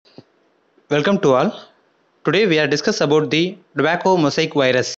Welcome to all. Today we are discuss about the tobacco mosaic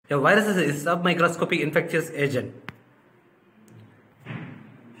virus. A virus is a submicroscopic infectious agent.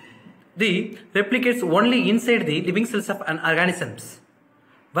 The replicates only inside the living cells of an organisms.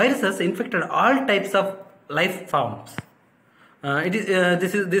 Viruses infected all types of life forms.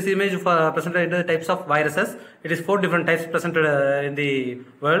 This image presented in the types of viruses. It is 4 different types presented in the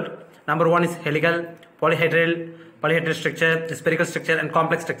world. Number 1 is helical, polyhedral structure, spherical structure, and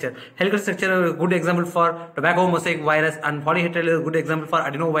complex structure. Helical structure is a good example for tobacco mosaic virus, and polyhedral is a good example for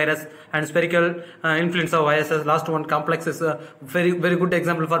adenovirus, and spherical influenza viruses. Last one, complex, is a very good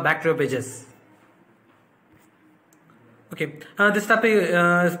example for bacteriophages. Okay, this topic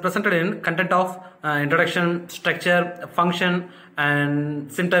is presented in content of introduction, structure, function,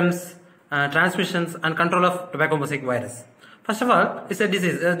 and symptoms, transmissions, and control of tobacco mosaic virus. First of all, it's a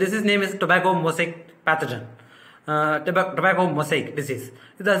disease. Disease name is tobacco mosaic pathogen. Tobacco mosaic disease.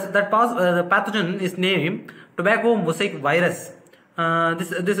 The pathogen is named tobacco mosaic virus.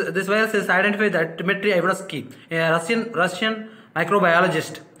 This virus is identified at Dmitry Ivanovsky, a Russian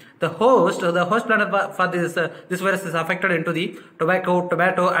microbiologist. The host planet for this virus is affected into the tobacco,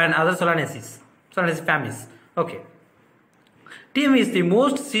 tomato, and other Solanaceae families. Okay. TMV is the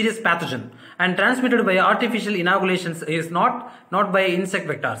most serious pathogen and transmitted by artificial inoculations, is not by insect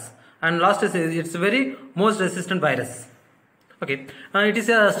vectors. And last is it's very most resistant virus. Okay, it is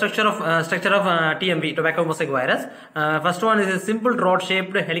a structure of TMV, tobacco mosaic virus. First one is a simple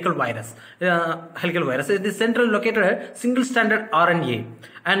rod-shaped helical virus. It is centrally located at single-stranded RNA,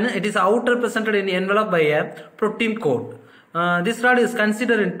 and it is outer presented in enveloped by a protein coat. This rod is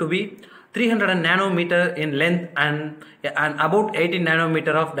considered to be 300 nanometer in length and about 18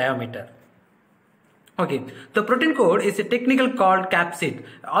 nanometer of diameter. Okay, the protein code is a technical called capsid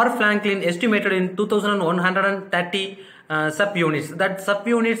or flanklin, estimated in 2130 subunits. That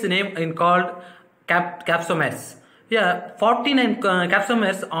subunits name in called capsomers. Yeah, 49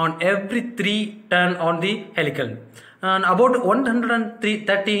 capsomers on every 3 turn on the helical, and about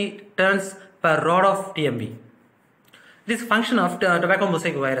 130 turns per rod of TMV. It is function of tobacco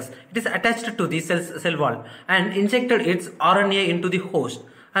mosaic virus. It is attached to the cell wall and injected its RNA into the host.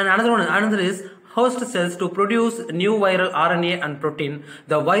 And another is host cells to produce new viral RNA and protein.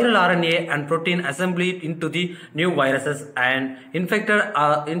 The viral RNA and protein assembly into the new viruses and infected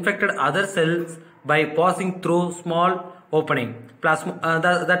other cells by passing through small opening.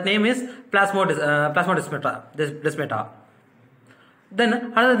 That name is plasmodesmata.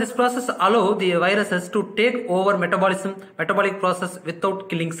 Then this process allows the viruses to take over metabolic process without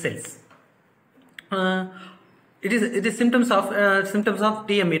killing cells. It is symptoms of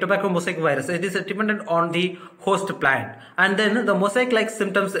TMV, tobacco mosaic virus. It is dependent on the host plant, and then the mosaic-like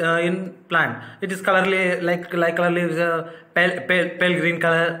symptoms in plant. It is colorly pale green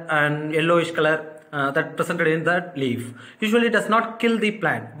color and yellowish color that presented in the leaf. Usually, it does not kill the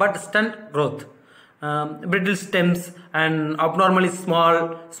plant but stunt growth. Brittle stems and abnormally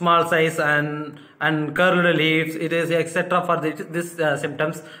small size and curled leaves. It is etc. for this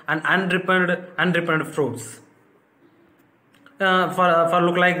symptoms, and unripened fruits. For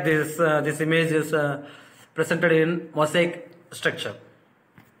look like this, this image is presented in mosaic structure,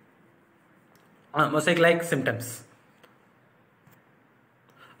 mosaic like symptoms.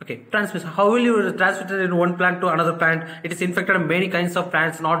 Okay, transmission. How will you transmit it in one plant to another plant? It is infected in many kinds of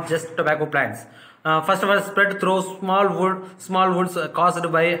plants, not just tobacco plants. First of all, spread through small woods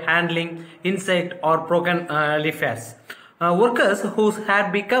caused by handling, insect, or broken leaf hairs. Workers who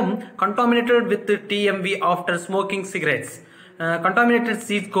had become contaminated with the TMV after smoking cigarettes. Contaminated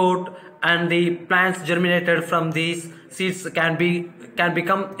seed coat and the plants germinated from these seeds can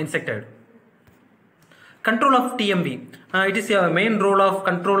become infected. Control of TMV. It is a main role of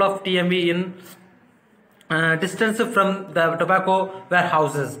control of TMV in distance from the tobacco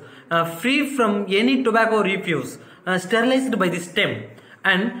warehouses, free from any tobacco refuse, sterilized by the stem,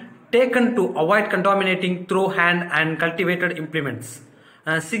 and taken to avoid contaminating through hand and cultivated implements.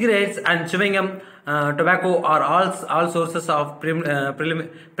 Cigarettes and chewing gum, tobacco are all sources of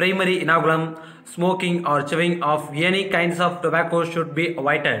primary inoculum. Smoking or chewing of any kinds of tobacco should be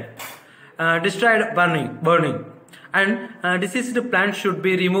avoided. Destroyed burning, and diseased plants should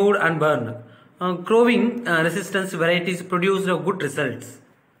be removed and burned. Growing resistance varieties produce good results.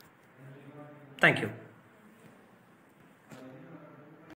 Thank you.